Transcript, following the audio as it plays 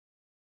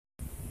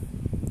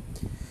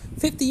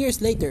50 years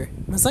later,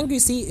 Mazinger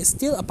is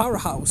still a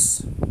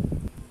powerhouse.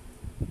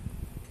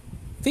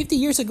 50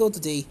 years ago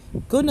today,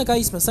 Go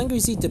Nagai's Mazinger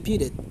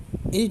debuted.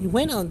 It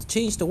went on to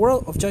change the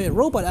world of giant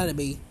robot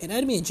anime and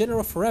anime in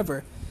general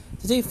forever.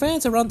 Today,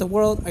 fans around the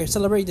world are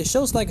celebrating the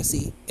show's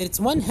legacy, and it's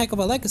one heck of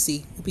a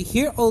legacy. We'll be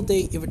here all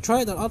day if we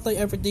try to outline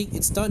everything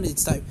it's done in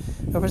its time.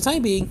 But for the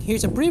time being,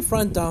 here's a brief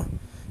rundown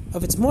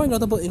of its more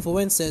notable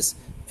influences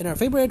and our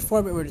favorite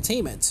form of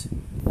entertainment.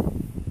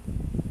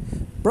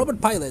 Robot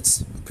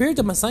pilots. Prior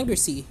to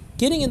Mazinger,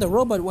 getting in the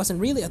robot wasn't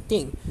really a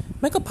thing.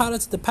 Mecha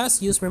pilots in the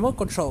past used remote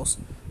controls,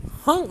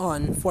 hung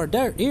on for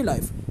their dear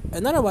life,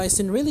 and otherwise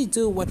didn't really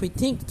do what we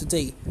think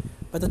today.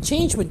 But the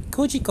change when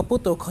Koji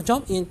Kabuto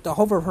jumped in to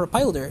hover her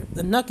piloter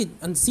and knock it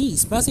on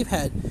Z's massive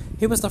head.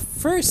 He was the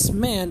first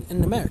man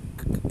in the mech,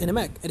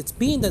 and it's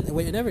been that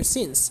way ever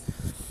since.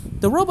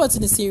 The robots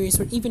in the series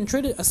were even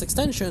treated as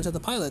extensions of the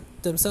pilot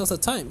themselves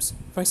at times.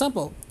 For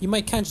example, you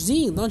might catch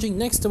Z lounging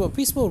next to a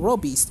peaceful roe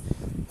beast,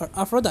 or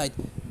Aphrodite,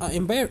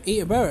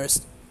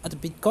 embarrassed at a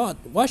big god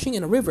washing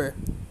in a river.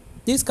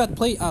 This got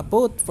played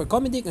both for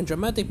comedic and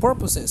dramatic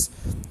purposes.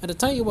 At the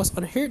time, it was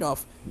unheard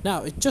of.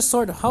 Now, it's just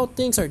sort of how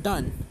things are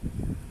done.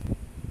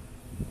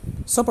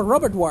 Super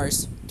Robot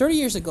Wars. 30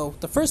 years ago,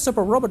 the first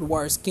Super Robot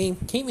Wars game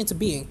came into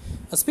being,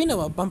 a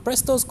spin-off of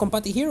Banpresto's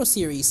Combate Hero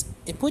series.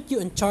 It put you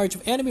in charge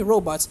of enemy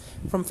robots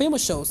from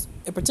famous shows.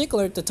 In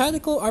particular, the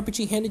tactical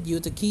RPG handed you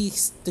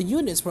the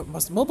units from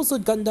Mobile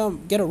Suit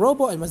Gundam, Get a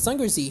Robo, and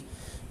Mazinger Z.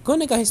 Go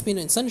Nagai has been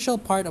an essential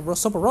part of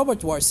Super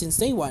Robot Wars since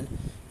day one,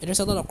 and there's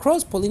a lot of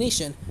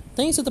cross-pollination.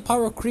 Thanks to the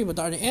power creep with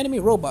our enemy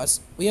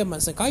robots, we have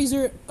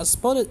Mazinger, a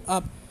spotted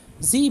up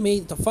Z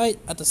made to fight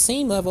at the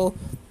same level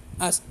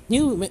as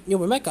New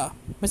Mecha.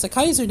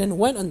 Mazinger then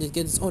went on to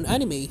get its own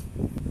anime.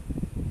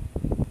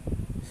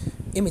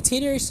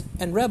 Imitators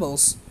and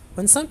rebels.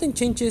 When something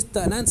changes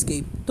the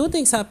landscape, two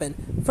things happen.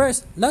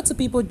 First, lots of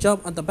people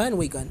jump on the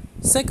bandwagon.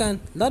 Second,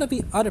 a lot of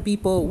other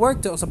people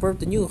work to support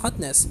the new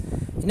hotness.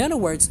 In other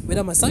words,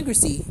 without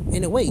Mazinger,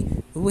 in a way,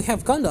 we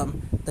have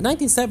Gundam. The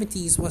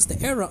 1970s was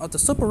the era of the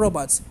super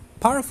robots,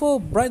 powerful,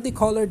 brightly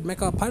colored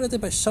mecha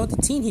piloted by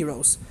shouty teen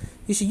heroes.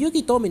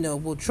 Yoshiyuki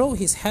Tomino will throw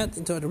his hat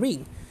into the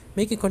ring,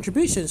 making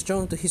contributions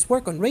strong to his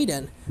work on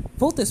Raiden,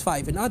 Voltes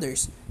 5, and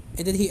others.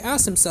 And then he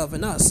asked himself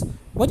and us,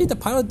 why did the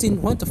pilot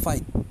didn't want to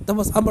fight? That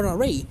was Amara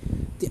Ray,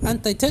 the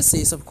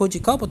antithesis of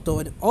Koji Kabuto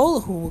and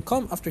all who will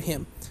come after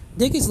him.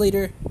 Decades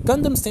later,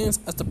 Gundam stands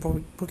as the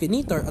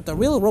progenitor of the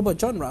real robot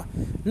genre,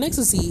 next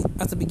to Z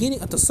as the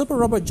beginning of the super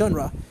robot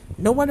genre.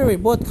 No wonder we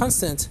both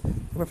constant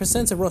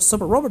represents a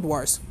super robot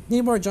wars.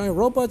 Need more giant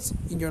robots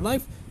in your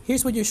life?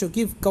 Here's what you should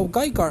give Go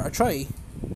Gaigar a try.